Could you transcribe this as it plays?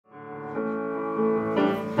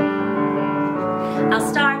I'll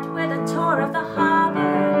start with a tour of the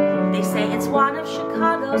harbor. They say it's one of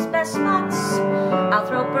Chicago's best spots. I'll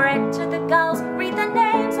throw bread to the gulls, read the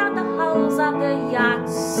names on the hulls of the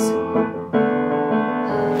yachts.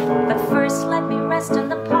 But first let me rest in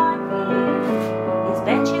the park. These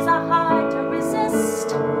benches are hard to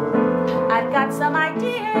resist. I've got some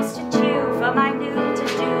ideas to chew for my new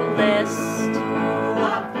to-do list.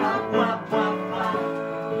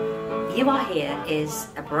 You Are Here is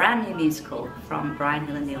a brand new musical from Brian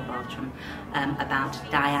Hill and Neil Bartram about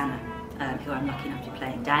Diana, who I'm lucky enough to be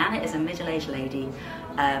playing. Diana is a middle-aged lady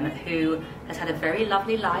who has had a very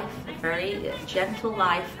lovely life, a very gentle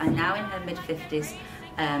life, and now in her mid-50s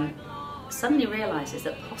suddenly realises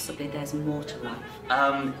that possibly there's more to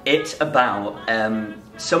life. It's about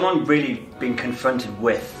someone really being confronted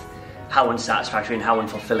with how unsatisfactory and how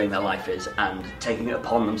unfulfilling their life is, and taking it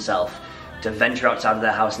upon themselves to venture outside of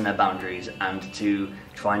their house and their boundaries and to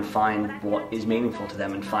try and find what is meaningful to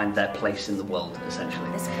them and find their place in the world, essentially.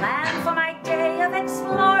 This plan for my day of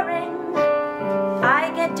exploring,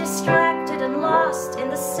 I get distracted and lost in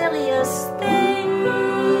the silliest things.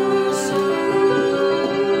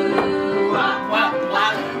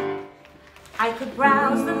 I could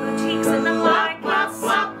browse the boutiques in the markets,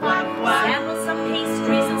 sample some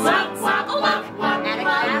pastries and sweets. At a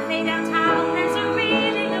cafe downtown, there's a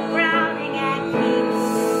reading of Browning and Keats.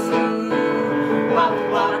 But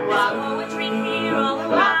there's poetry here all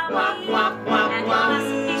around me, and it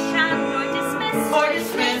mustn't be shunned or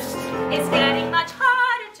dismissed. It's getting much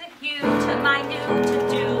harder to hew to my new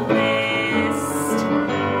to-do list.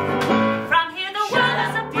 From here the world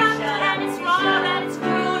is abrupt and it's raw and it's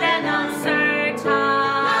crude and uncertain.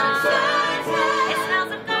 It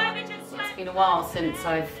smells of garbage and sweat. It's been a while since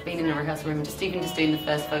I've been in a rehearsal room. Just doing the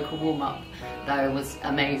first vocal warm-up, though, was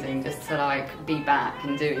amazing. Just to like be back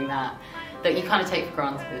and doing that you kind of take for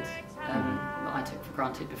granted. I took for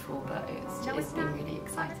granted before, but it's been really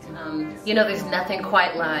exciting. You know, there's nothing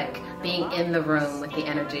quite like being in the room with the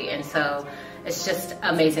energy, and so it's just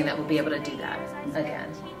amazing that we'll be able to do that again.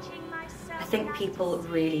 I think people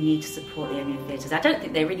really need to support the opening of theatres. I don't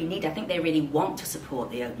think they really need, I think they really want to support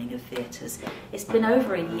the opening of theatres. It's been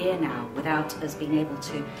over a year now without us being able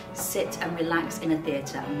to sit and relax in a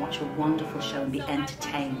theatre and watch a wonderful show and be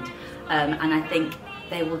entertained. And I think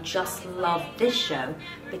they will just love this show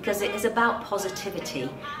because it is about positivity,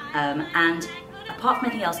 and apart from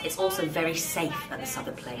anything else, it's also very safe at the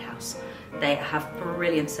Southwark Playhouse. They have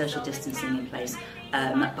brilliant social distancing in place,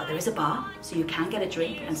 but there is a bar, so you can get a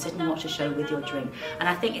drink and sit and watch a show with your drink. And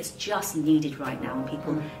I think it's just needed right now, and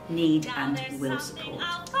people need and will support.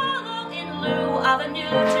 I'll follow in lieu of a new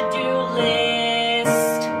to-do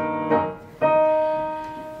list.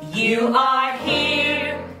 You are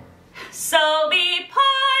here, so be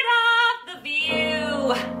part of the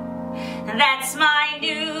view. That's my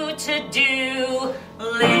new to-do.